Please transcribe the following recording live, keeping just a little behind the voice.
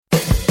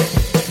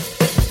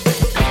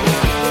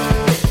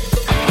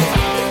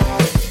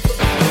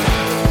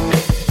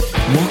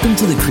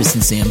to the Chris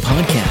and Sam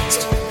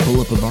podcast.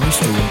 Pull up a bar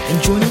stool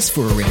and join us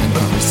for a random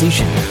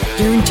conversation,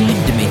 guaranteed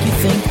to make you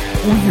think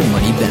or your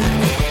money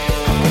back.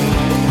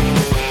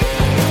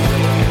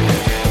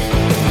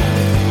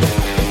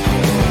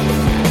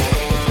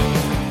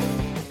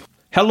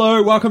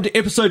 Hello, welcome to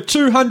episode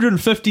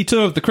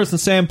 252 of the Chris and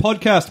Sam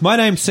podcast. My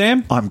name's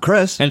Sam. I'm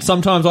Chris. And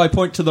sometimes I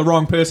point to the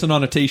wrong person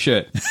on a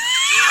t-shirt.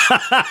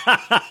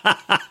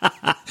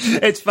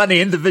 It's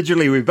funny,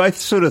 individually, we both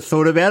sort of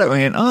thought about it. We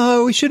went,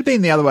 we should have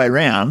been the other way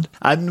around.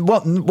 I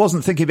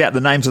wasn't thinking about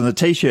the names on the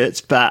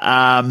T-shirts, but,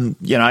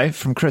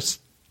 from Chris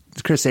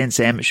and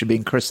Sam, it should be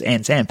Chris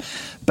and Sam.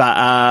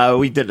 But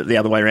we did it the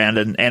other way around.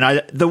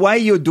 And the way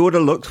your daughter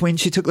looked when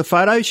she took the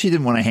photo, she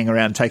didn't want to hang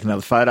around and take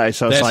another photo.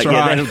 So I was like,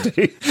 right. Yeah, that'll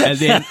do.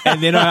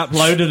 and then I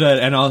uploaded it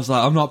and I was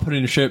like, I'm not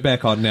putting the shirt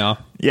back on now.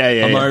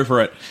 I'm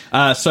over it.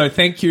 So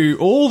thank you,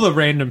 all the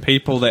random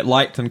people that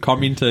liked and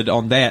commented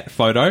on that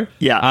photo.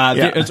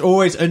 It's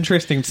always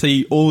interesting to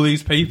see all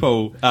these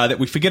people that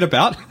we forget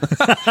about,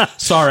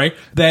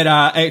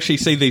 that actually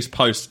see these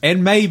posts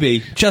and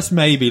maybe, just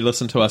maybe,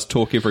 listen to us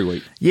talk every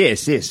week.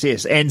 Yes.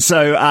 And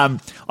so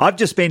I've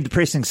just been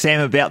depressing Sam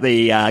about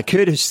the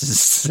Curtis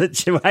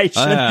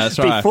situation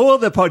before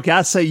the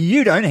podcast, so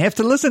you don't have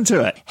to listen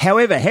to it.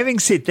 However, having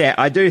said that,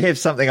 I do have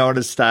something I want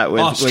to start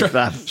with.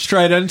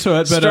 Straight into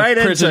it, straight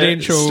into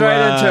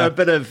a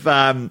bit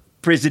of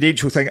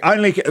presidential thing.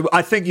 Only,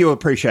 I think you'll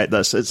appreciate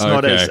this. It's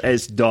not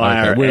as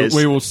dire as...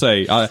 We will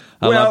see. I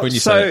love when you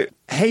say it.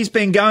 He's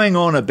been going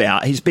on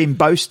about, he's been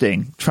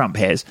boasting, Trump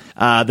has,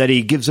 that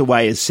he gives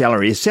away his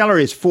salary. His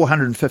salary is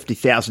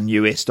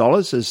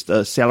 $450,000 is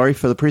the salary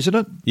for the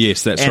president.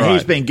 Yes, that's right. And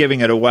he's been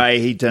giving it away.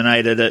 He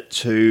donated it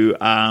to,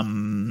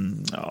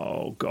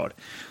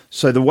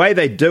 So the way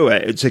they do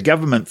it, it's a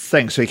government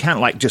thing. So he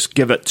can't just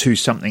give it to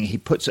something. He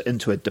puts it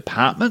into a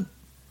department.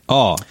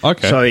 Oh,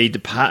 okay. So is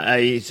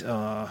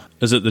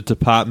it the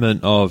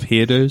Department of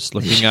Hairdos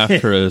looking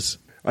after his...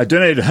 I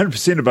donated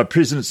 100% of my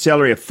president's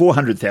salary of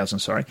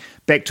 $400,000,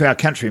 back to our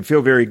country and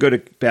feel very good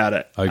about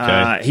it.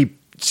 Okay. He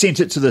sent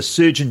it to the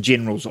Surgeon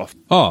General's office.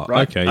 Oh,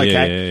 right?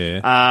 okay.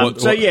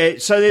 Yeah.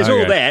 So there's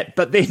all that,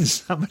 but then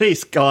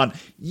somebody's gone,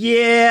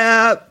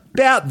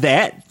 about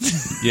that.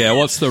 Yeah,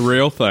 what's the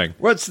real thing?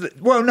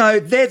 No,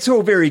 that's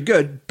all very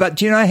good, but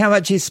do you know how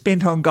much he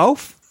spent on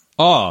golf?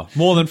 Oh,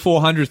 more than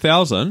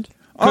 400,000?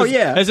 Oh,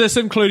 yeah. Is this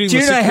including Do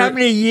you know how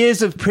many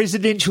years of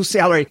presidential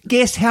salary?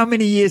 Guess how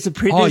many years of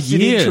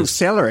presidential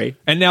salary?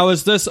 And now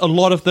is this a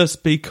lot of this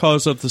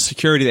because of the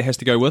security that has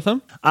to go with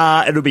him?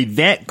 It'll be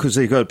that because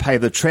they've got to pay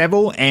the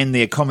travel and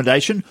the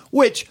accommodation,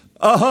 which...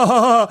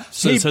 So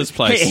it's his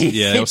place. He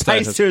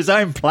pays to his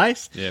own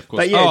place. Yeah, of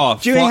course.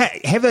 But do you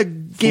have a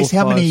guess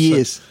how many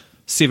years?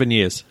 7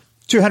 years.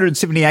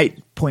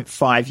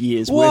 278.5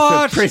 years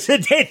worth of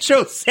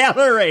presidential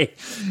salary.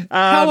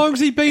 How long has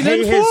he been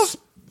in for?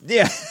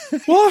 Yeah.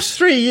 What?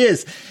 3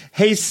 years.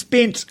 He's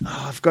spent,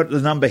 I've got the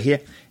number here.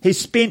 He's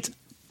spent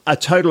a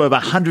total of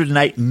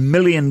 $108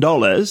 million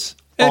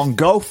on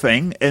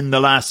golfing in the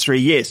last 3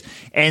 years.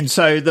 And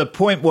so the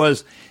point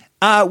was,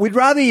 we'd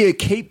rather you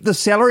keep the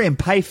salary and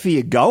pay for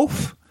your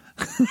golf.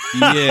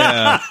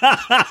 Yeah.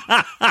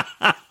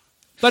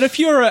 But if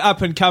you're an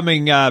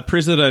up-and-coming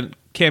president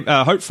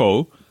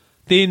hopeful,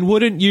 then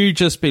wouldn't you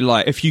just be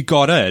like, if you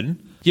got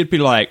in... You'd be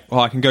like,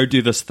 I can go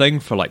do this thing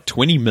for like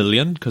 $20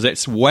 million because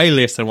that's way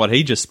less than what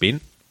he just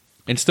spent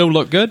and still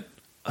look good?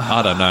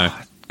 I don't know.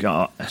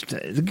 God,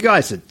 the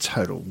guy's a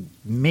total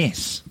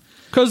mess.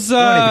 Because,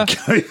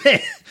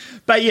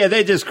 but yeah,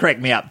 they just cracked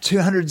me up.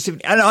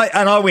 270, and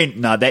I went,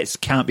 no, that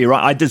can't be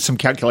right. I did some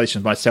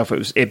calculations myself. It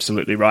was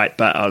absolutely right,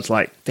 but I was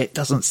like, that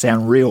doesn't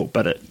sound real,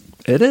 but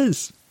it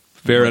is.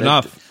 Fair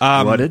enough.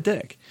 What a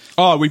dick.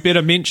 Oh, we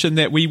better mention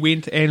that we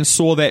went and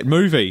saw that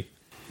movie.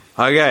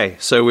 Okay,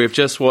 so we've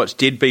just watched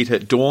Deadbeat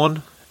at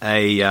Dawn,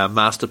 a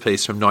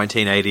masterpiece from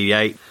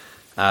 1988,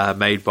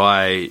 made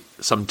by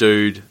some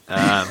dude.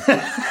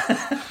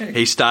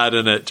 He starred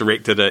in it,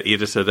 directed it,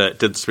 edited it,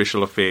 did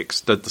special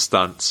effects, did the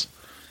stunts.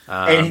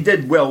 And he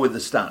did well with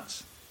the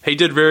stunts. He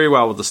did very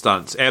well with the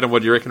stunts. Adam,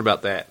 what do you reckon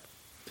about that?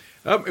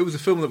 It was a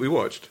film that we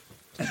watched.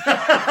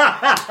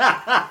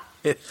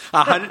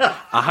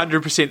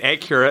 100%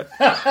 accurate.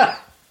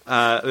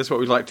 That's what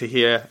we'd like to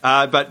hear.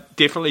 But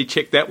definitely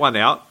check that one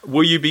out.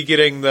 Will you be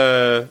getting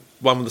the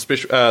one with the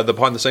special, the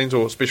behind the scenes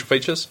or special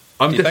features?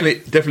 I'm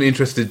definitely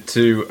interested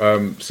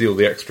to see all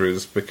the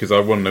extras because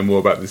I want to know more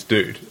about this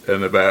dude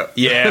and about.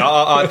 Yeah,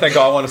 I think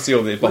I want to see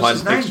all the behind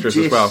the extras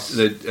as well.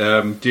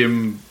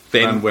 Jim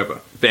Van Weber.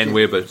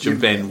 Jim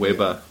Van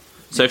Weber.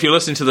 So if you're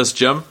listening to this,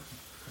 Jim,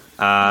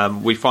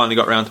 we finally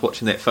got around to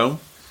watching that film.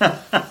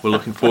 We're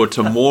looking forward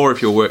to more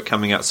of your work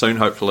coming out soon,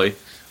 hopefully.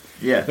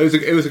 Yeah,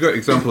 it was a great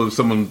example of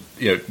someone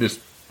just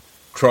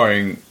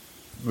trying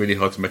really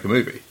hard to make a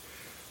movie.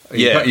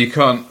 You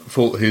can't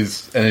fault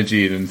his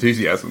energy and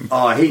enthusiasm.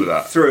 He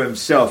threw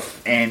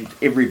himself and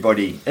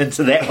everybody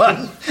into that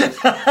one.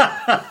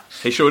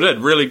 He sure did.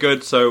 Really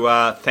good.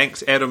 So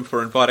thanks, Adam,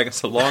 for inviting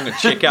us along and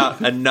check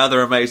out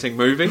another amazing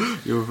movie.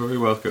 You're very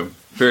welcome.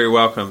 Very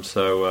welcome.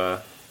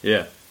 So,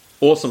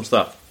 awesome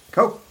stuff.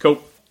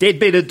 Cool.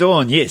 Deadbeat at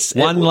Dawn, yes.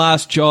 One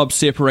last job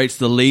separates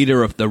the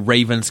leader of the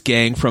Ravens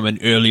gang from an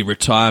early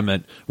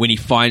retirement. When he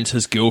finds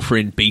his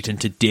girlfriend beaten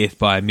to death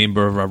by a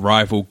member of a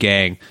rival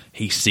gang,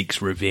 he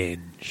seeks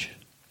revenge.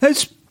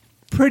 That's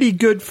pretty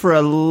good for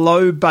a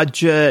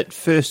low-budget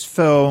first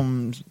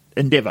film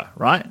endeavour,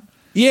 right?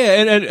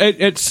 Yeah, and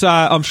it's.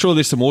 I'm sure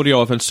there's some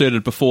audio I've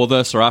inserted before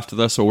this or after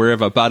this or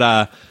wherever,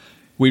 but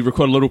we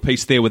recorded a little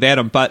piece there with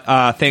Adam. But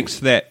thanks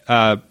for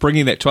that,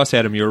 bringing that to us,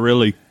 Adam. You're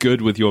really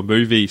good with your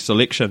movie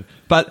selection.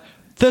 But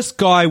this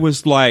guy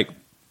was like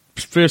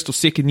first or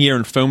second year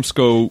in film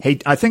school.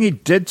 I think he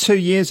did 2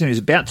 years and he was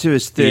about to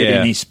his third,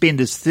 and he spent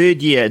his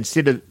third year,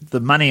 instead of the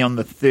money on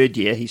the third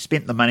year, he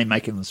spent the money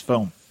making this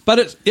film.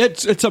 But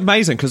it's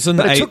amazing because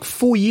it took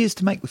 4 years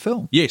to make the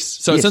film. Yes,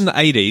 so it's in the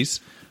 80s.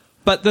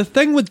 But the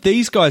thing with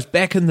these guys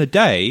back in the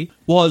day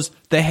was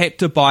they had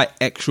to buy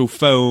actual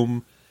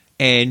film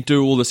and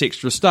do all this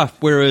extra stuff,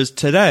 whereas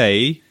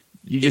today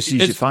you just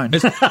use your phone.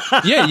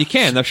 Yeah, you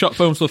can. They've shot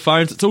films with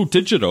phones. It's all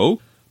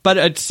digital. But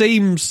it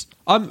seems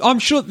I'm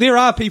sure there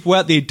are people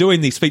out there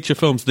doing these feature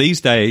films these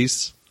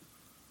days,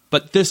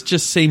 but this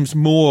just seems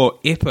more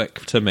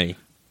epic to me.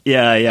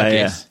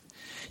 Yeah.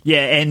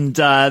 Yeah, and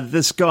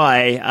this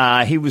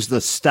guy, he was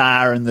the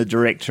star and the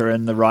director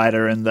and the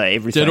writer and the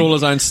everything. Did all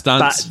his own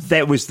stunts. But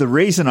that was the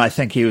reason I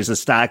think he was a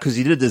star, because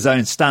he did his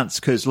own stunts,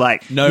 because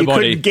you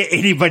couldn't get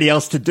anybody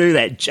else to do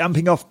that.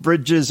 Jumping off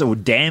bridges or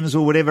dams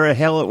or whatever the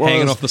hell it was.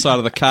 Hanging off the side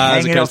of the car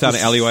as it goes down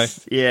the alleyway.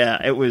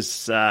 Yeah, it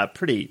was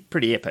pretty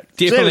epic.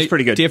 Definitely, so that was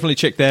pretty good. Definitely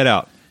check that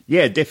out.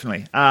 Yeah,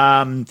 definitely.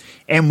 And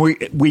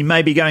we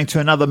may be going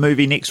to another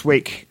movie next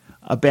week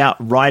about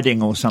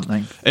riding or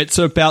something. It's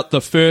about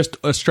the first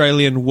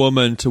Australian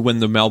woman to win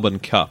the Melbourne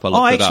Cup.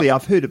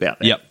 I've heard about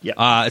that. Yep.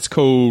 It's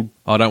called,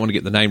 I don't want to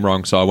get the name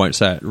wrong, so I won't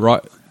say it.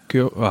 Right,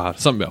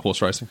 something about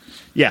horse racing.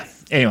 Yeah,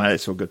 anyway,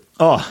 that's all good.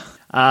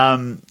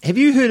 Have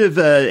you heard of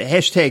the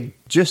hashtag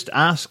just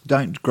ask,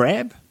 don't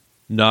grab?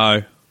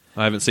 No,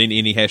 I haven't seen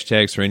any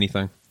hashtags or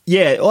anything.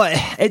 Yeah, well,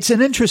 it's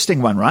an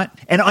interesting one, right?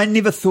 And I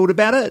never thought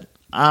about it.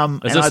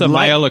 Is this a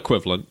male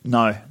equivalent?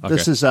 No, okay.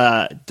 This is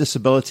a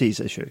disabilities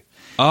issue.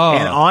 Oh.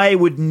 And I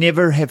would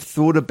never have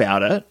thought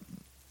about it.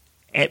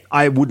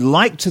 I would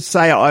like to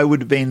say I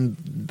would have been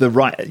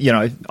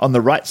on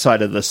the right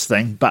side of this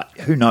thing, but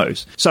who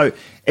knows? So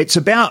it's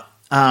about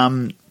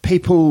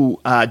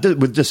people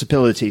with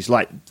disabilities,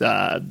 like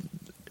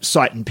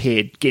sight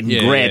impaired,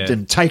 getting grabbed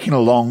and taken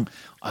along.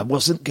 I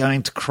wasn't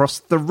going to cross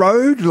the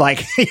road,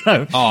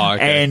 Oh,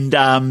 okay.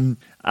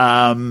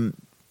 And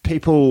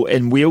people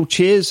in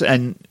wheelchairs,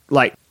 and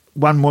like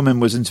one woman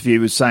was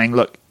interviewed was saying,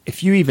 "Look,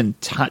 if you even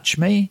touch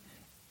me,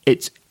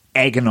 it's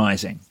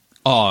agonizing."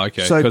 Oh,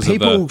 okay. So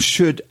people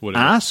should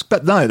ask,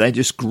 but no, they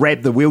just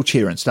grab the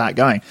wheelchair and start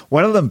going.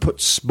 One of them put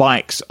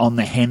spikes on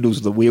the handles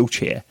of the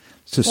wheelchair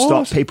to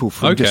stop people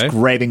from just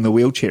grabbing the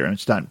wheelchair and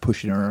start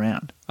pushing her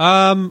around.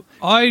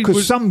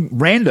 Because some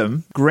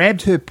random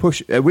grabbed her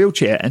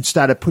wheelchair and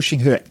started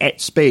pushing her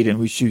at speed,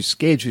 and she was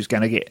scared she was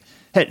going to get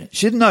hit.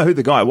 She didn't know who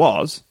the guy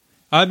was.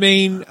 I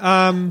mean,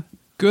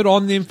 good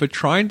on them for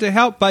trying to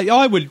help, but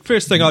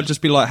first thing I'd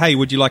just be like, hey,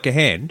 would you like a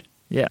hand?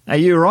 Yeah. Are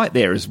you right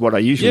there is what I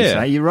usually say.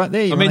 Are you right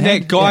there?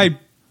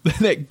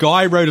 That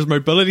guy rode his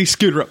mobility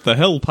scooter up the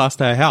hill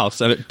past our house,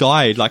 and it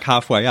died like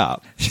halfway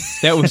up.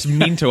 That was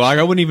mental. I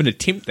wouldn't even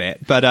attempt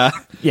that. But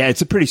yeah,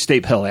 it's a pretty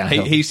steep hill out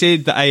here. He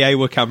said the AA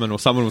were coming, or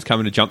someone was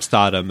coming to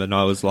jumpstart him, and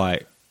I was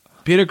like,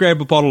 better grab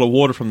a bottle of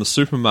water from the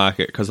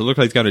supermarket because it looked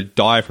like he's going to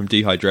die from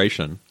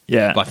dehydration.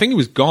 Yeah. But I think he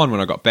was gone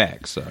when I got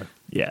back, so...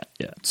 Yeah.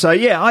 So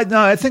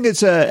I think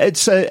it's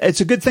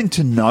a good thing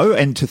to know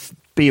and to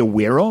be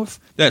aware of.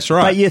 That's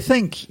right. But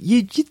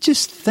you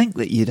just think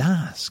that you'd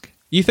ask.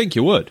 You think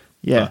you would?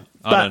 Yeah.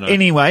 But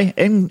anyway,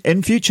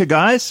 in future,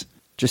 guys,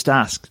 just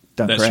ask.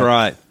 Don't grab. That's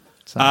right.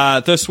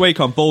 So. This week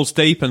I'm balls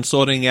deep in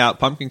sorting out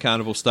Pumpkin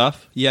Carnival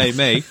stuff. Yay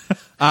me.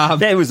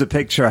 That was a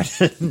picture I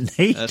didn't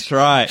need. That's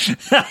right.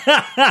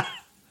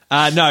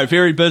 No,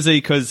 very busy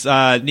because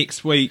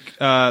next week,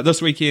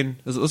 this weekend,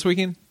 is it this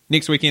weekend?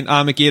 Next weekend,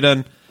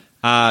 Armageddon.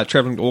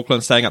 Traveling to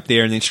Auckland, staying up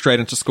there, and then straight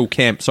into school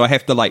camp. So I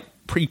have to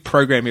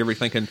pre-program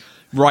everything and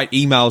write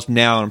emails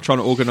now. And I'm trying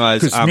to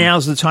organise. Because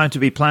now's the time to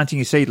be planting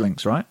your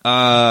seedlings, right?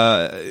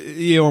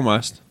 Yeah,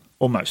 almost.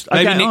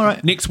 Okay, maybe all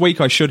right. Next week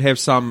I should have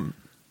some.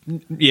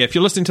 Yeah, if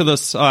you're listening to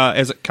this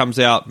as it comes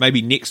out,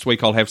 maybe next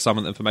week I'll have some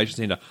in the information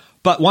centre.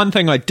 But one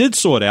thing I did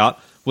sort out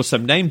was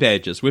some name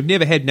badges. We've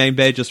never had name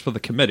badges for the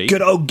committee.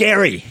 Good old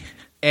Gary.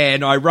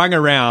 And I rung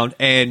around,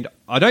 and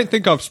I don't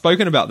think I've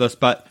spoken about this,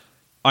 but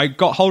I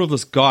got hold of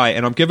this guy,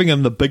 and I'm giving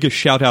him the biggest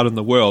shout-out in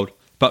the world.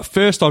 But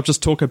first, I'll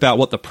just talk about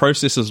what the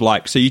process is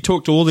like. So you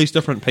talk to all these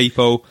different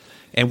people,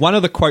 and one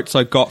of the quotes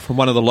I got from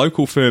one of the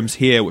local firms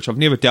here, which I've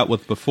never dealt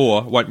with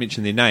before, won't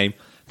mention their name,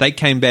 they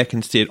came back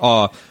and said,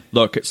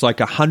 look, it's like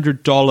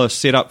 $100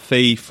 setup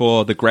fee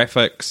for the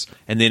graphics,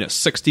 and then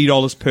it's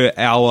 $60 per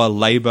hour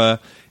labour,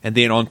 and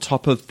then on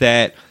top of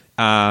that,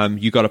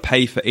 you got to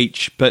pay for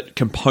each bit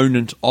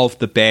component of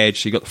the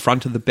badge. So you got the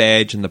front of the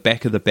badge and the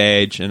back of the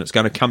badge, and it's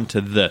going to come to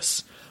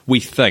this. we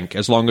think,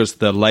 as long as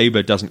the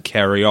labour doesn't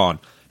carry on.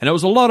 And it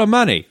was a lot of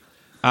money.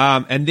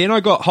 And then I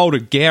got hold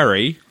of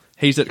Gary.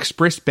 He's at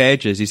Express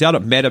Badges. He's out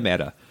at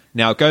Matamata.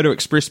 Now, go to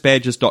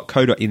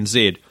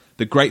expressbadges.co.nz.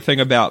 The great thing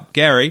about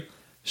Gary,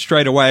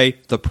 straight away,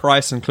 the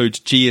price includes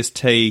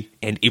GST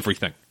and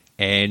everything.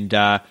 And 2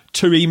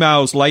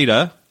 emails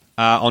later,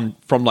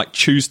 from like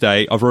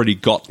Tuesday, I've already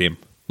got them.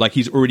 Like,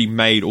 he's already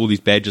made all these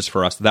badges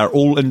for us. They're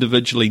all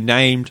individually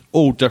named,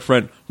 all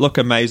different, look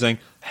amazing.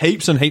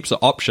 Heaps and heaps of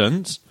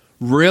options.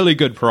 Really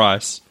good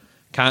price.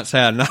 Can't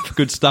say enough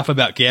good stuff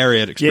about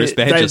Gary at Express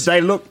Badges. They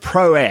look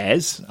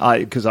pro-as,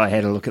 because I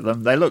had a look at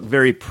them. They look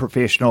very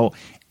professional,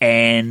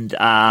 and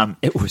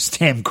it was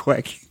damn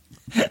quick.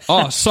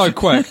 Oh, so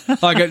quick.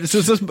 Like,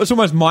 it's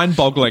almost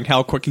mind-boggling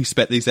how quick he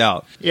spat these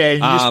out. Yeah,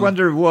 and you just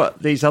wonder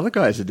what these other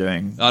guys are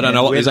doing. I don't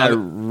know what they're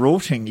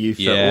rorting you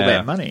for all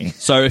that money.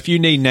 So if you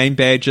need name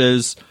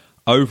badges,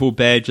 oval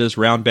badges,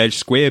 round badges,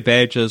 square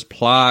badges,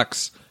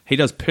 plaques, he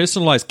does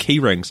personalised key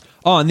rings.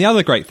 Oh, and the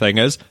other great thing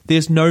is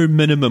there's no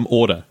minimum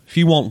order. If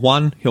you want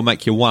one, he'll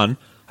make you one.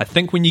 I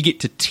think when you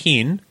get to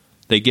 10,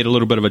 they get a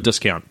little bit of a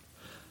discount.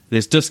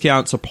 There's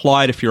discounts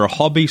applied if you're a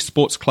hobby,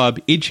 sports club,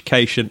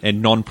 education,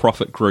 and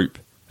non-profit group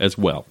as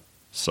well.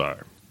 So,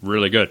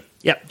 really good.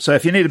 Yep. So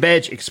if you need a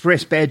badge,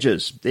 Express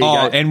Badges. There you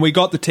go. And we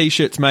got the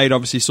T-shirts made.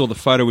 Obviously, saw the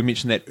photo. We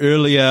mentioned that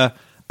earlier.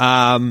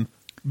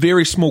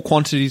 Very small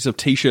quantities of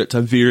T-shirts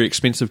are very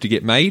expensive to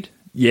get made.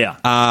 Yeah.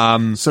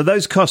 So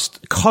those cost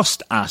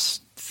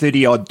us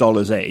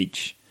 $30-odd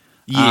each.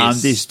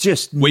 Yes. There's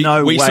just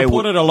no way. We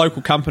supported a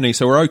local company,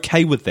 so we're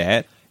okay with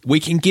that.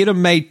 We can get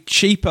them made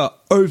cheaper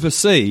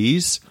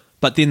overseas,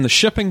 but then the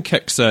shipping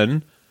kicks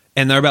in,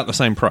 and they're about the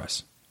same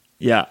price.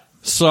 Yeah.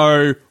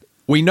 So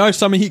we know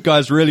some of you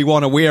guys really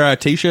want to wear our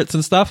T-shirts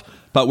and stuff,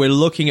 but we're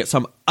looking at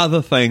some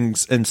other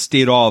things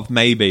instead of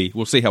maybe.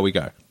 We'll see how we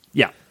go.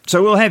 Yeah.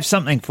 So we'll have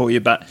something for you,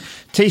 but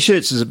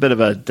T-shirts is a bit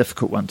of a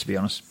difficult one, to be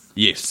honest.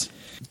 Yes.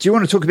 Do you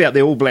want to talk about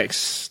the All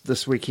Blacks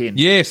this weekend?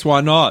 Yes,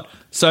 why not?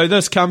 So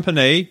this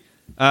company,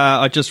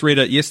 I just read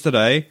it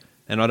yesterday,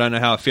 and I don't know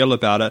how I feel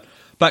about it.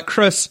 But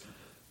Chris,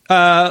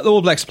 the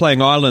All Blacks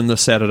playing Ireland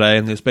this Saturday,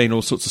 and there's been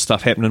all sorts of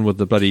stuff happening with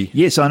the bloody...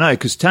 Yes, I know,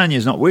 because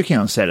Tanya's not working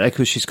on Saturday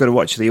because she's got to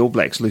watch the All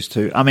Blacks lose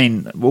to...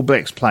 All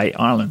Blacks play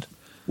Ireland.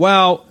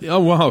 Well,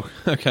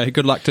 okay,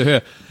 good luck to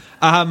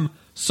her.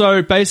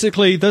 So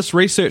basically, this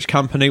research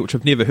company, which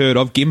I've never heard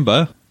of,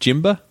 Gemba?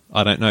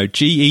 I don't know,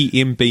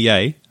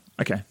 Gemba.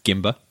 Okay.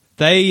 Gemba.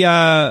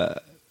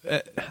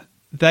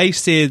 They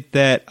said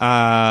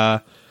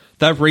that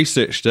they've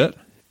researched it,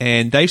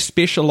 and they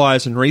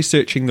specialise in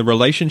researching the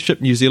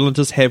relationship New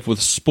Zealanders have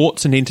with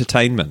sports and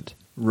entertainment.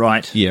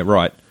 Right. Yeah,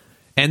 right.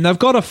 And they've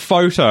got a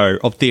photo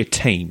of their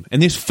team,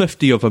 and there's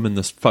 50 of them in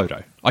this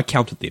photo. I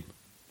counted them.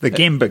 The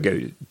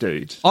Gemba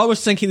dudes. I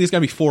was thinking there's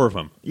going to be 4 of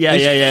them.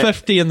 Yeah.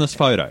 50 in this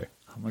photo.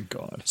 Oh, my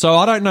God. So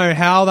I don't know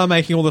how they're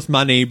making all this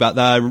money, but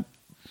they're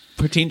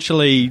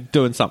potentially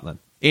doing something.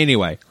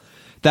 Anyway,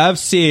 they've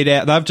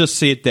just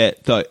said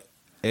that the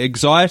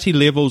anxiety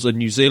levels in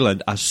New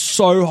Zealand are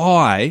so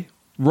high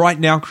right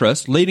now,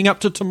 Chris, leading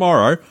up to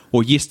tomorrow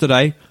or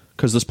yesterday,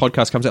 because this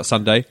podcast comes out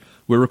Sunday,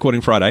 we're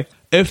recording Friday.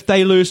 If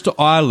they lose to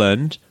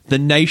Ireland, the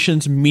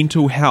nation's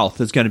mental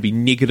health is going to be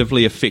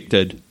negatively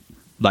affected,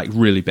 like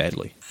really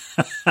badly.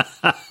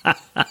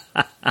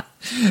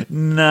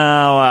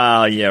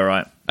 No, yeah,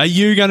 right. Are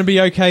you going to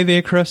be okay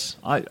there, Chris?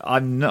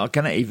 I'm not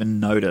going to even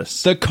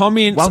notice. The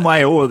comments... One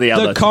way or the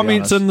other, the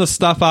comments in the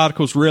Stuff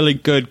article's really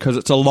good because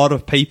it's a lot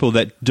of people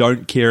that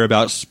don't care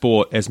about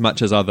sport as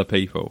much as other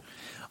people.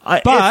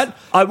 But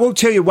I will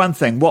tell you one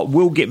thing, what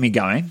will get me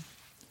going...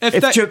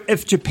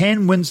 If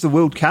Japan wins the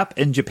World Cup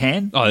in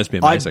Japan, that'd be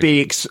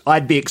amazing.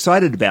 I'd be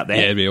excited about that.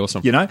 Yeah, it'd be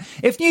awesome. You know,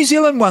 if New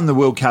Zealand won the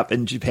World Cup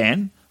in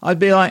Japan, I'd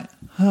be like,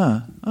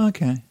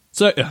 okay.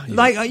 So, they're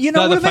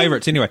the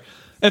favourites anyway.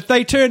 If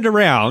they turned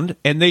around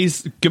and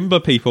these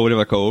Gimba people, whatever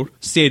they're called,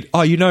 said,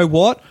 "Oh, you know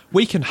what?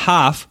 We can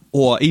half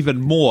or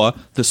even more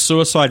the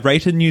suicide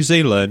rate in New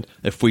Zealand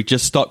if we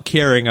just stop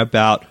caring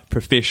about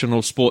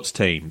professional sports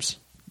teams.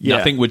 Yeah.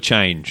 Nothing would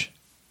change."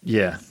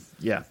 Yeah.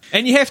 Yeah.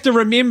 And you have to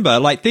remember,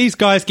 like, these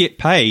guys get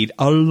paid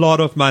a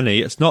lot of money.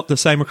 It's not the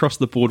same across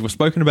the board. We've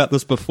spoken about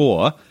this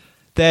before.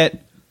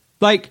 That,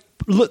 like,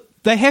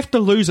 they have to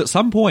lose at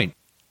some point.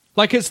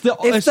 Like, if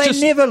they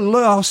never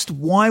lost,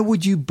 why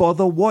would you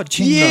bother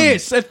watching them?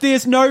 Yes, if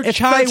there's no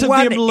chance of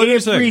them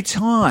losing. Every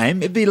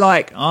time, it'd be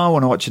like, I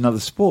want to watch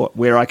another sport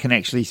where I can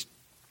actually...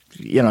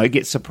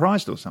 get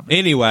surprised or something.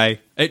 Anyway,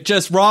 it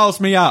just riles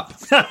me up.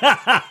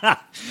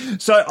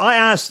 So I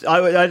asked,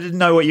 I didn't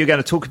know what you were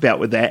going to talk about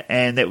with that,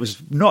 and that was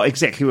not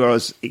exactly what I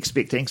was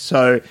expecting.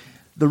 So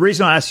the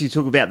reason I asked you to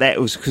talk about that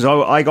was because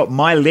I got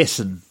my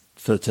lesson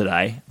for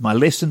today, my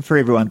lesson for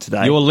everyone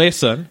today. Your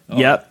lesson?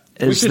 Yep.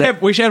 We should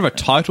have a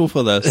title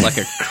for this, like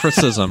a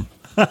criticism.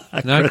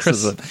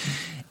 Criticism.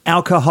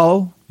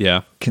 Alcohol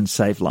can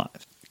save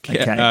lives.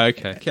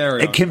 Okay.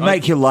 Carry on. It can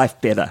make your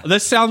life better.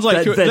 This sounds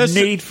like the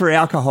need for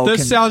alcohol.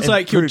 This sounds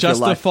like you're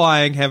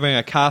justifying having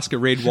a cask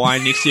of red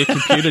wine next to your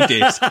computer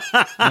desk.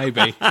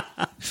 Maybe,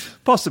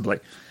 possibly.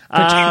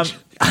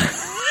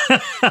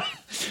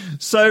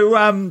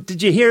 So,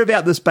 did you hear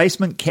about this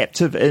basement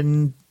captive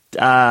in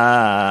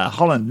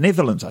Holland,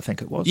 Netherlands, I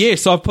think it was?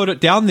 Yes, I've put it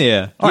down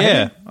there. Oh,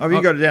 yeah. Have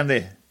you got it down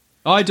there?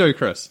 I do,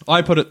 Chris.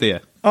 I put it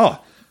there. I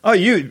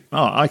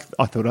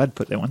thought I'd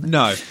put that one there.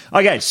 No.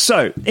 Okay,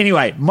 so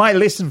anyway, my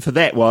lesson for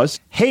that was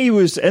he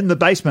was in the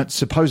basement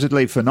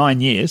supposedly for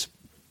 9 years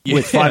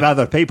with 5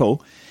 other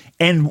people.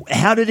 And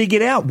how did he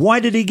get out? Why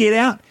did he get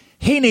out?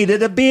 He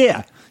needed a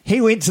beer. He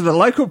went to the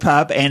local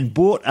pub and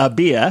bought a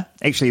beer.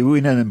 Actually, we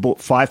went in and bought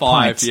 5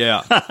 pints.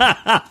 Yeah.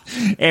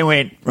 And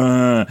went,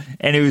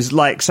 and he was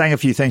like saying a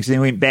few things, and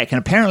then went back. And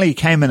apparently he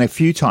came in a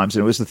few times,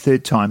 and it was the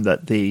third time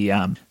that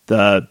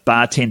the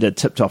bartender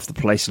tipped off the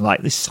police and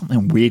like, there's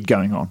something weird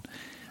going on.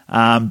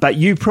 But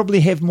you probably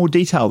have more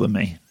detail than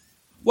me.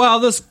 Well,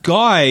 this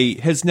guy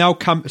has now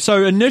come.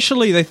 So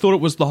initially they thought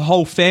it was the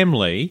whole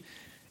family,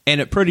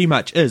 and it pretty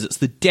much is. It's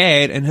the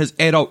dad and his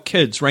adult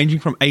kids ranging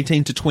from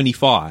 18 to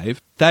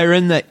 25. They're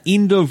in the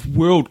end of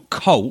world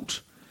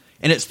cult,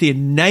 and it's their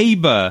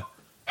neighbour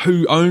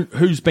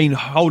who's been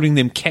holding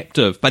them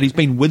captive, but he's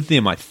been with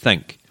them, I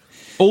think.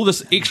 All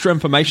this extra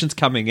information's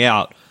coming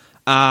out.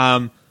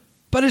 But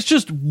it's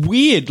just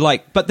weird.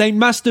 But they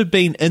must have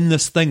been in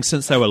this thing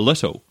since they were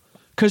little.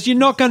 Because you're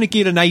not going to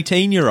get an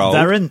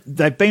 18-year-old.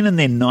 They've been in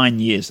there 9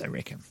 years, I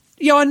reckon.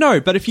 Yeah, I know,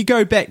 but if you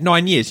go back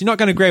 9 years, you're not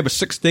going to grab a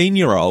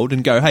 16-year-old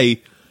and go,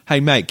 hey,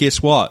 mate,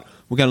 guess what?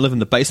 We're going to live in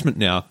the basement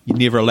now. You're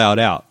never allowed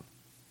out.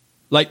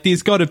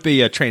 There's got to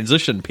be a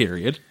transition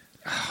period.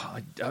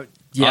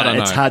 Yeah,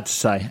 it's hard to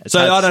say.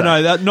 I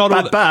don't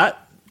know. But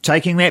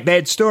taking that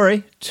bad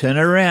story, turn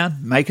it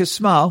around, make us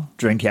smile,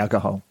 drink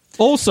alcohol.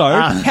 Also,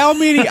 how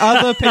many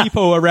other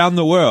people around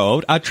the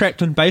world are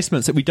trapped in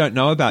basements that we don't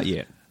know about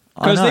yet?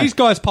 Because these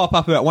guys pop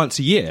up about once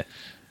a year.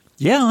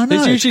 Yeah, I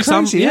know. There's usually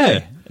crazy,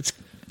 yeah.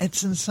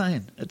 It's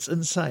insane. It's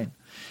insane.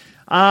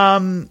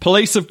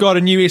 Police have got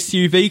a new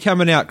SUV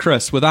coming out,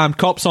 Chris, with armed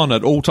cops on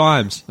it all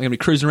times. They're going to be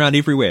cruising around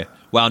everywhere.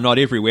 Well, not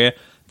everywhere.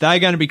 They're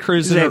going to be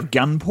cruising. Does it have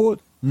gun port?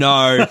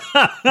 No,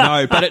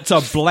 but it's a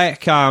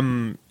black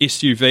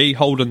SUV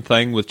Holden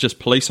thing with just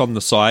police on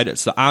the side.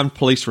 It's the Armed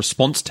Police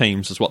Response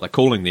Teams is what they're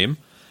calling them.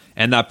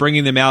 And they're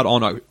bringing them out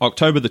on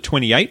October the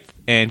 28th,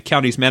 and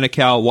counties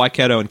Manukau,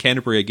 Waikato and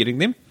Canterbury are getting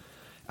them.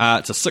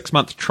 It's a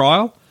 6-month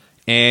trial,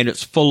 and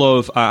it's full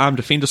of Armed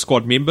Defender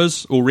Squad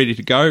members all ready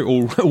to go,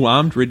 all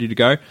armed, ready to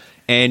go.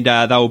 And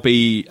they'll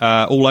be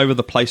all over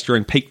the place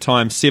during peak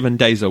time 7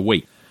 days a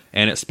week.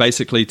 And it's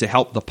basically to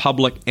help the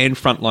public and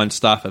frontline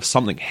staff if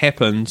something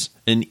happens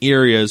in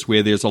areas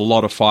where there's a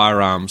lot of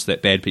firearms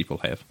that bad people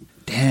have.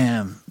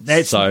 Damn.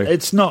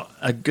 It's not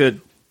a good...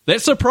 That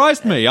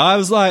surprised me. I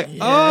was like,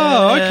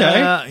 oh,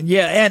 okay.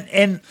 Yeah,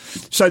 and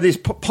so there's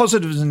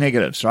positives and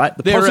negatives, right?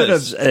 The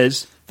positives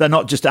is they're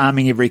not just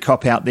arming every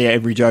cop out there,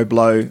 every Joe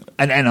Blow,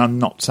 and I'm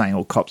not saying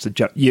all cops are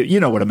Joe... You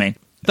know what I mean.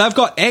 They've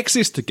got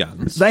access to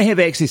guns. They have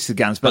access to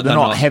guns, but they're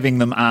not having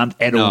them armed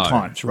at all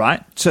times,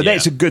 right? So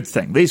that's a good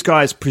thing. These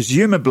guys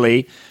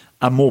presumably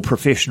are more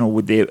professional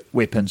with their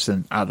weapons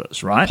than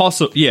others, right?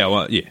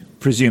 Yeah.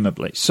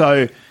 Presumably.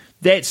 So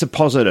that's a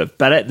positive.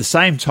 But at the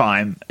same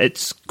time,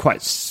 it's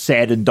quite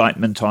sad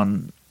indictment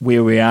on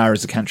where we are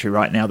as a country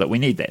right now that we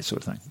need that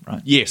sort of thing,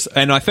 right? Yes,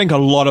 and I think a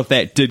lot of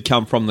that did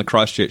come from the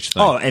Christchurch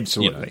thing. Oh,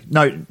 absolutely.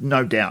 No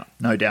doubt.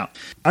 I'm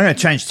going to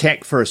change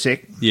tack for a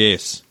sec.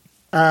 Yes.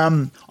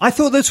 I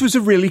thought this was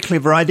a really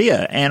clever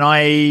idea, and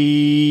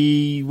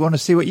I want to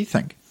see what you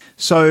think.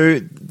 So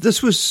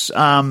this was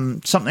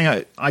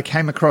something I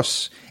came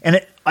across,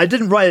 and I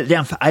didn't write it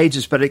down for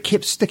ages, but it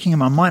kept sticking in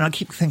my mind. I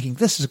kept thinking,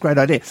 this is a great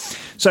idea.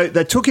 So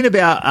they're talking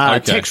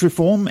about tax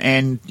reform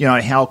and,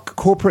 how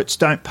corporates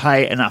don't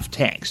pay enough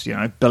tax.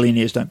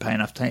 Billionaires don't pay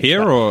enough tax.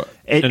 Here or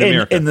in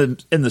America?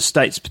 In the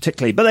States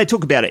particularly, but they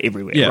talk about it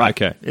everywhere, right?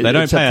 Okay. They don't pay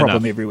enough. It's a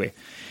problem everywhere.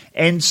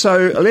 And so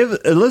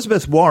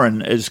Elizabeth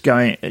Warren is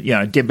going,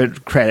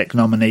 Democratic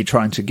nominee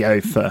trying to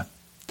go for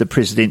the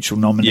presidential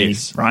nominee,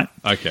 right?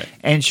 Okay.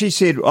 And she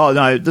said, oh,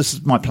 no, this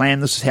is my plan.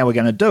 This is how we're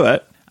going to do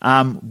it.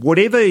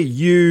 Whatever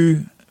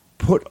you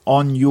put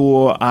on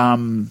your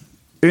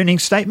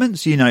earnings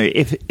statements,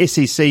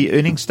 SEC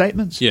earnings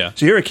statements. Yeah.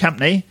 So you're a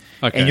company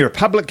and you're a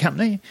public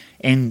company,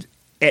 and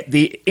at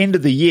the end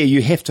of the year,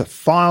 you have to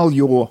file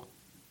your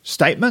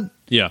statement.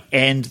 Yeah.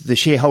 And the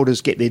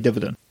shareholders get their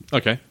dividend.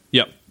 Okay.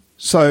 Yep.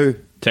 So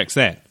tax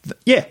that.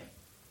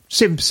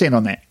 7%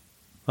 on that.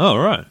 Oh,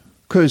 right.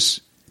 Because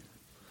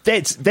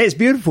that's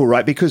beautiful,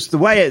 right? Because the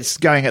way it's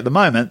going at the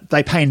moment,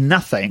 they pay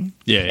nothing.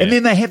 Yeah. And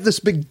then they have this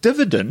big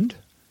dividend.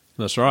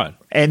 That's right.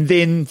 And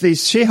then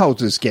these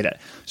shareholders get it.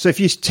 So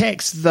if you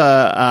tax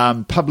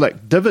the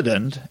public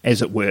dividend,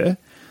 as it were,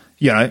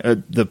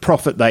 the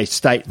profit they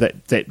state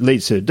that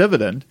leads to a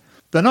dividend,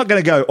 they're not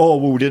going to go, oh,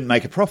 well, we didn't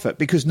make a profit,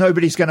 because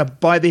nobody's going to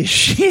buy their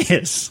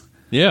shares.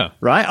 Yeah.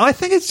 Right? I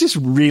think it's just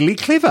really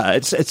clever.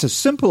 It's a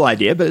simple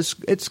idea, but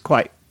it's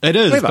quite It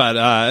is, clever.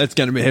 But it's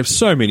going to have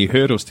so many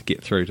hurdles to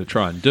get through to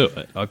try and do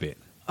it, I bet.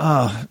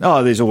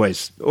 Oh, there's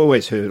always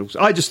hurdles.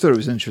 I just thought it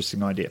was an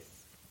interesting idea.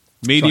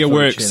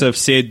 MediaWorks have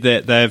said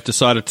that they've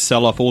decided to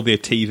sell off all their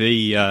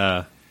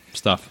TV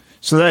stuff.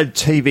 So they had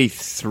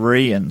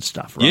TV3 and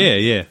stuff, right?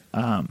 Yeah.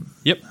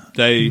 Yep.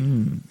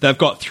 They've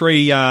got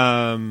 3.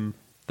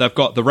 They've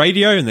got the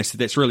radio, and they said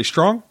that's really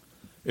strong.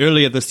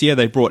 Earlier this year,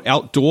 they brought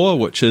Outdoor,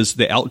 which is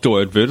the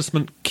outdoor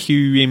advertisement,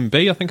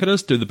 QMB, I think it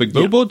is, do the big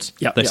billboards.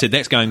 They said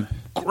that's going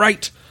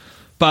great,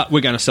 but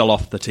we're going to sell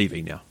off the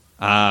TV now.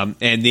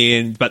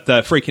 But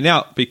they're freaking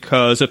out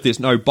because if there's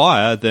no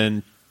buyer,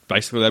 then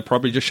basically they'd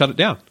probably just shut it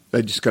down.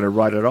 They just got to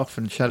write it off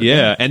and shut it down.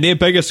 Yeah, and their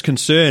biggest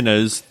concern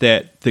is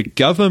that the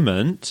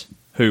government,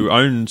 who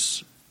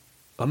owns...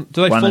 Do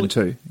they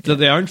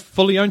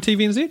fully own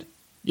TVNZ?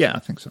 Yeah, I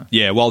think so.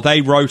 Yeah, well,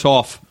 they wrote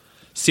off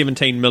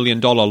 $17 million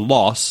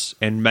loss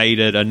and made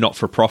it a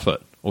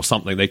not-for-profit or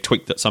something. They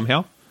tweaked it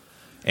somehow.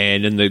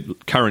 And in the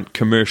current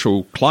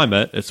commercial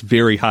climate, it's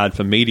very hard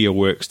for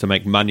MediaWorks to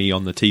make money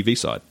on the TV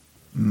side.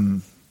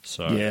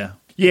 So Yeah.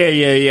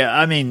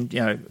 I mean,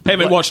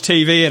 haven't watched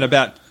TV in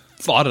about,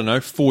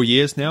 4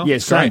 years now. Yeah,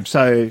 same.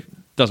 So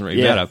doesn't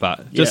really matter,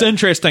 but just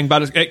interesting.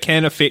 But it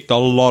can affect a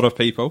lot of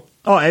people.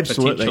 Oh,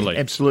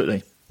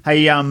 absolutely.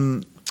 Hey,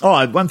 one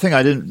thing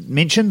I didn't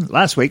mention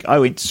last week, I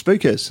went to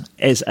Spookers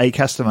as a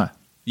customer.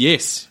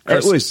 Yes,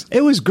 Chris.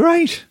 It was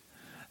great.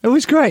 It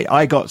was great.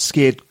 I got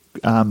scared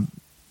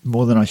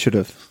more than I should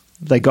have.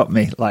 They got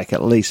me like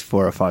at least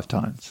 4 or 5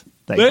 times.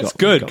 That's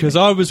good, because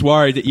I was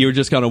worried that you were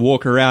just going to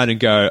walk around and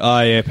go,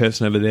 oh yeah,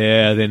 person over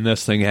there, then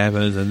this thing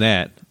happens and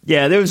that.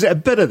 Yeah, there was a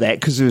bit of that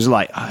because it was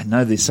like, I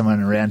know there's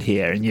someone around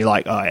here, and you're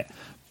like, all right.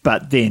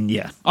 But then,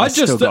 I'd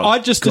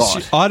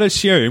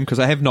assume, because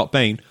I have not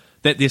been,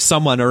 that there's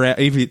someone around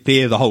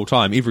there the whole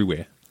time,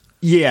 everywhere.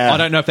 Yeah. I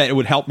don't know if that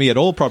would help me at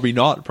all. Probably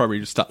not. Probably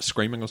just start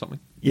screaming or something.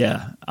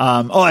 Yeah.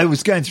 I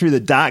was going through the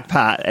dark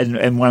part,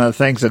 and one of the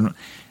things, and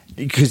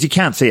because you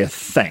can't see a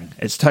thing,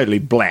 it's totally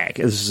black.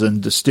 This is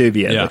in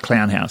Disturbia, the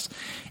clown house,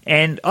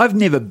 and I've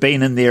never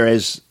been in there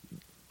as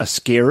a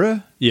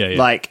scarer. Yeah.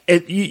 Like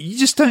you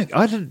just don't.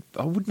 I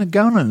wouldn't have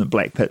gone in the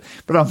black pit,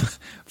 but I'm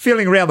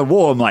feeling around the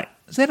wall. I'm like,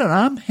 is that an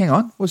arm? Hang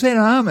on, was that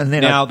an arm? And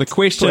then the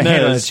question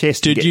is,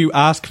 did you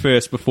ask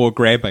first before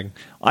grabbing?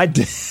 I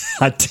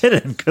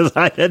didn't, because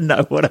I didn't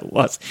know what it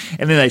was,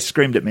 and then they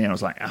screamed at me, and I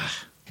was like,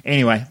 ah.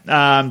 Anyway,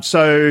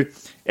 so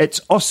it's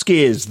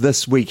Oscars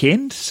this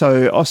weekend.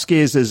 So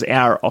Oscars is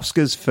our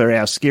Oscars for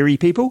our scary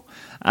people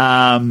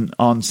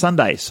on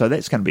Sunday. So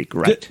that's going to be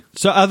great.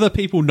 So other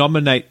people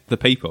nominate the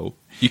people.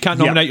 You can't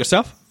nominate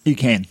yourself? You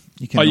can.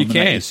 You can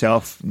nominate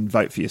yourself and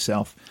vote for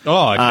yourself.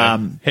 Oh, okay.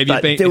 Have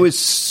you been? There was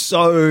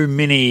so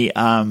many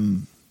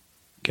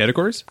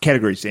categories.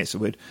 Categories, that's the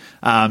word.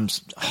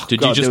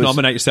 Did you just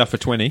nominate yourself for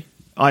 20?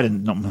 I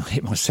didn't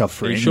nominate myself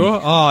for any. Sure?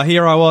 Oh,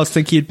 here I was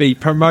thinking you'd be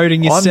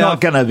promoting yourself. I'm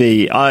not going to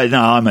be.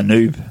 I'm a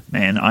noob,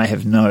 man. I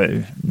have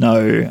no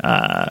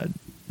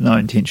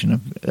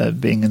intention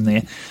of being in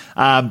there.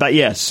 But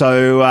yeah,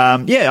 so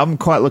I'm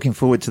quite looking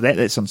forward to that.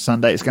 That's on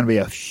Sunday. It's going to be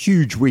a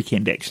huge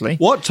weekend, actually.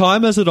 What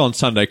time is it on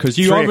Sunday?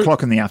 3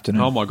 o'clock in the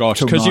afternoon. Oh my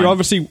gosh! Because you're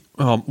obviously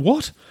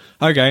what?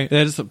 Okay,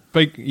 that is a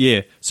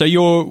big So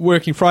you're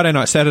working Friday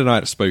night, Saturday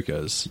night at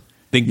Spookers.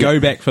 Then go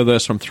back for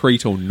this from 3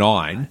 till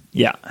 9.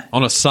 Yeah.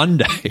 On a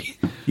Sunday.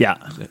 Yeah.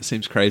 That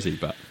seems crazy,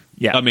 but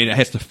yeah. I mean, it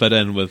has to fit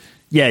in with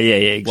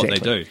exactly. what they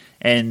do.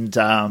 And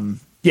and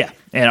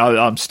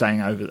I'm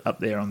staying up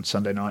there on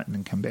Sunday night and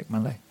then come back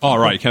Monday. Oh,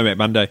 right, you come back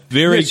Monday.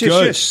 Very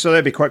good. Yes, so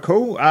that'd be quite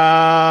cool.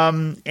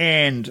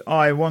 And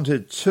I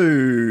wanted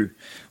to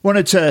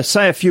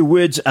say a few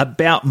words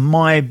about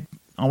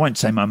I won't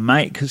say my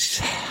mate,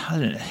 because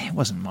it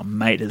wasn't my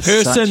mate as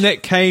person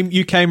such. that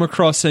you came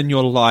across in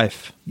your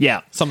life.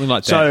 Yeah. Something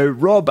like that. So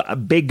Rob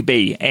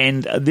Bigby,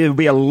 and there'll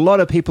be a lot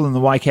of people in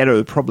the Waikato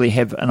who probably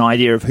have an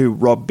idea of who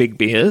Rob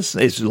Bigby is.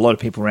 There's a lot of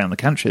people around the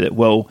country that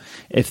will,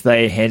 if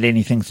they had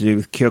anything to do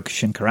with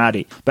Kyokushin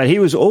karate. But he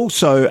was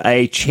also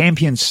a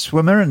champion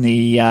swimmer in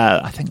the,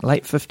 I think,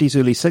 late 50s,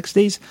 early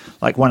 60s,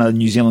 like one of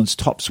New Zealand's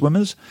top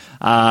swimmers.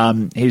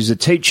 He was a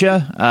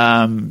teacher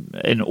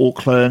in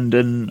Auckland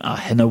and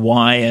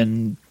Hawaii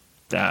and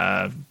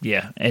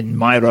in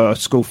Mairoa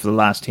School for the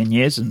last 10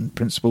 years and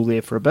principal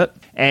there for a bit.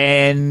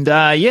 And,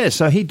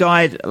 so he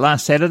died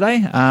last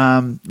Saturday.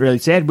 Really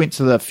sad. Went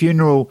to the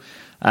funeral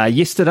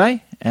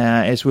yesterday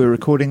as we were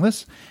recording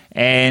this.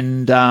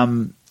 And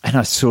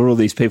I saw all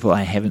these people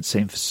I haven't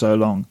seen for so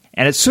long.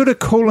 And it's sort of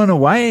cool in a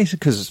way,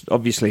 because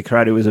obviously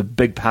karate was a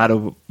big part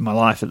of my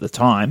life at the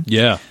time.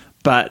 Yeah.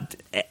 But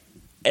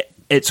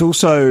it's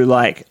also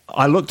like,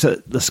 I looked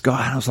at this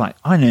guy and I was like,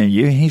 I know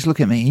you. And he's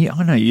looking at me,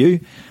 I know you.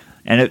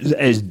 And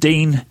it was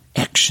Dean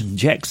Action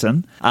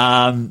Jackson.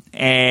 I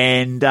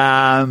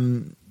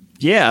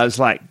was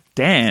like,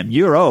 damn,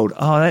 you're old.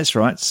 Oh, that's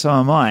right. So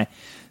am I.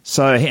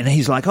 So, and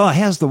he's like, oh,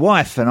 how's the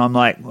wife? And I'm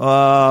like,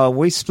 oh,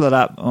 we split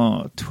up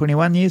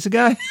 21 years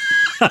ago.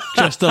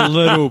 Just a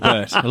little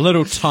bit, a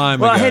little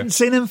time ago. I hadn't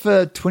seen him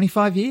for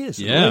 25 years.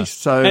 Yeah. At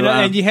least. So,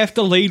 and you have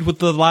to lead with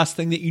the last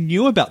thing that you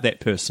knew about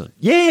that person.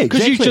 Yeah,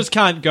 because you just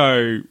can't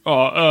go,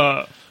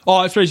 I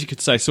suppose you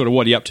could say sort of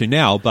what are you up to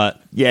now,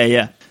 but...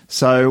 Yeah.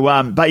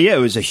 So, but yeah, it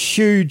was a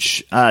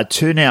huge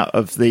turnout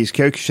of these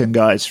Kyokushin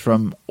guys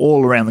from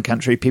all around the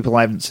country, people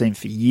I haven't seen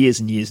for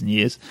years and years and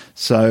years.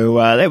 So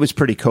that was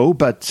pretty cool.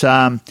 But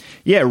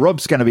yeah,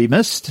 Rob's going to be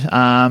missed,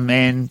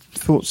 and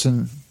thoughts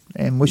and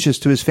wishes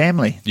to his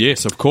family.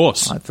 Yes, of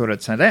course. I thought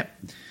I'd say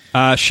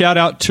that. Shout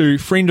out to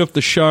friend of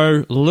the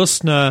show,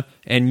 listener,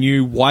 and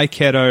new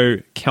Waikato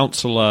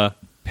counsellor,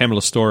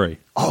 Pamela Story.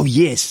 Oh,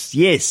 yes.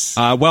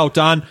 Well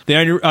done.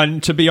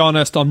 To be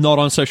honest, I'm not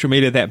on social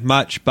media that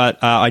much,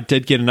 but I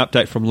did get an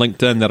update from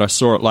LinkedIn that I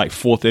saw at like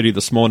 4:30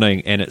 this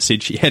morning, and it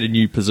said she had a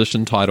new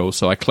position title,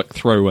 so I clicked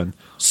through and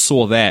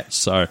saw that.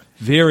 So,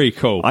 very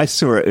cool. I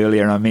saw it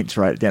earlier, and I meant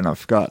to write it down. I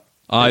forgot.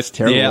 That's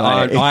terrible. Yeah,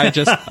 I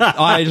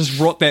just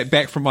brought that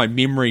back from my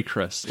memory,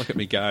 Chris. Look at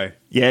me go.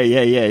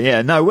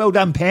 Yeah. No, well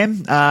done,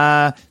 Pam.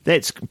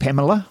 That's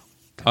Pamela.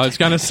 I was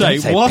going to say,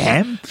 what?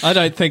 Pam? I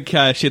don't think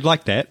she'd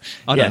like that.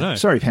 I don't know.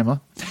 Sorry,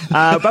 Pamela.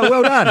 But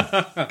well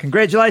done.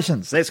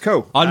 Congratulations. That's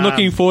cool. I'm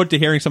looking forward to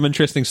heaing some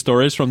interesting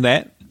stories from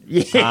that.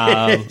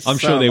 Yes, I'm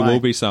sure there will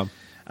be some.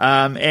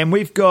 And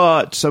we've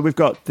got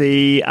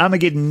the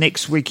Armageddon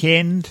next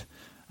weekend.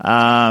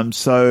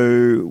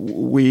 So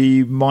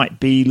we might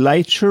be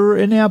later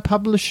in our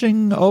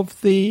publishing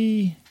of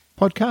the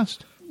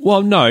podcast.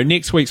 Well, no,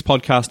 next week's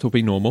podcast will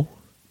be normal.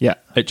 Yeah.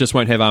 It just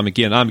won't have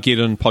Armageddon.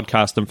 Armageddon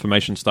podcast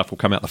information stuff will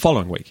come out the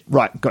following week.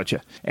 Right,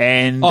 gotcha.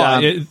 And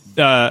it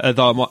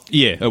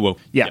will.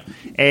 Yeah.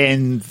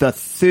 And the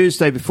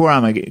Thursday before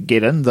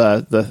Armageddon,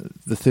 the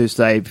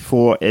Thursday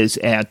before is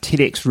our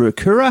TEDx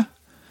Ruakura.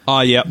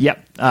 Oh, yeah. Yep.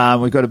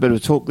 We've got a bit of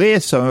a talk there,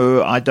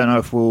 so I don't know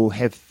if we'll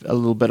have a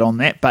little bit on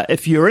that. But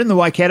if you're in the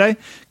Waikato,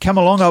 come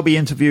along. I'll be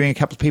interviewing a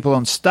couple of people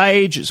on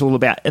stage. It's all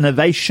about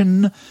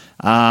innovation.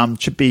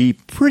 Should be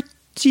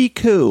pretty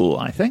cool,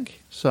 I think.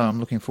 So I'm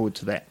looking forward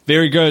to that.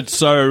 Very good.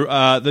 So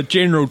the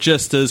general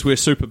gist is we're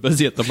super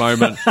busy at the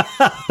moment,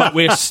 but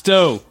we're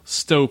still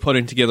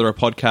putting together a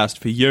podcast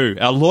for you,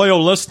 our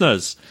loyal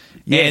listeners,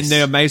 and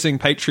the amazing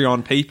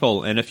Patreon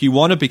people. And if you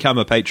want to become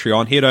a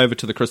Patreon, head over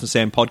to the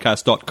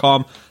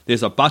chrisandsampodcast.com.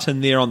 There's a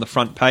button there on the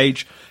front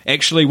page.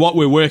 Actually, what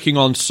we're working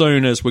on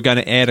soon is we're going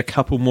to add a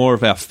couple more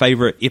of our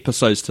favourite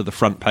episodes to the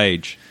front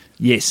page.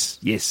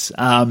 Yes.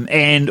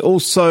 And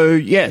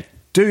also,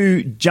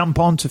 do jump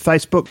onto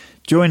Facebook.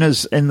 Join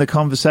us in the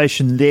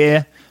conversation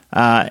there.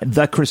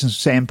 The Chris and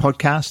Sam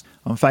Podcast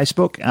on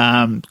Facebook.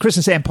 Chris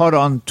and Sam Pod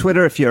on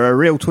Twitter if you're a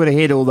real Twitter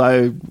head,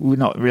 although we're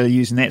not really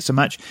using that so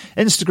much.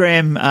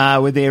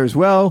 Instagram, we're there as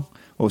well.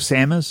 Or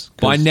Sam is.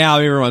 By now,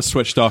 everyone's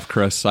switched off,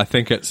 Chris. I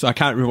think I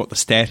can't remember what the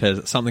stat is.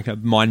 It's something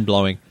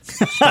mind-blowing.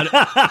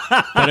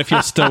 But if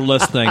you're still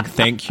listening,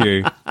 thank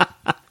you.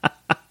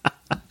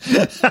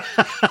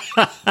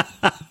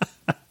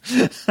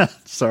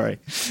 Sorry.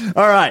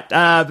 All right.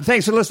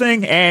 Thanks for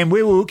listening, and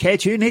we will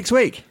catch you next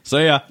week.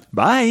 See ya.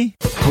 Bye.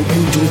 Hope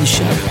you enjoy the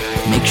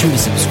show. Make sure to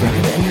subscribe,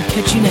 and we'll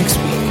catch you next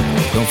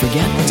week. Don't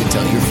forget to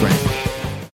tell your friend.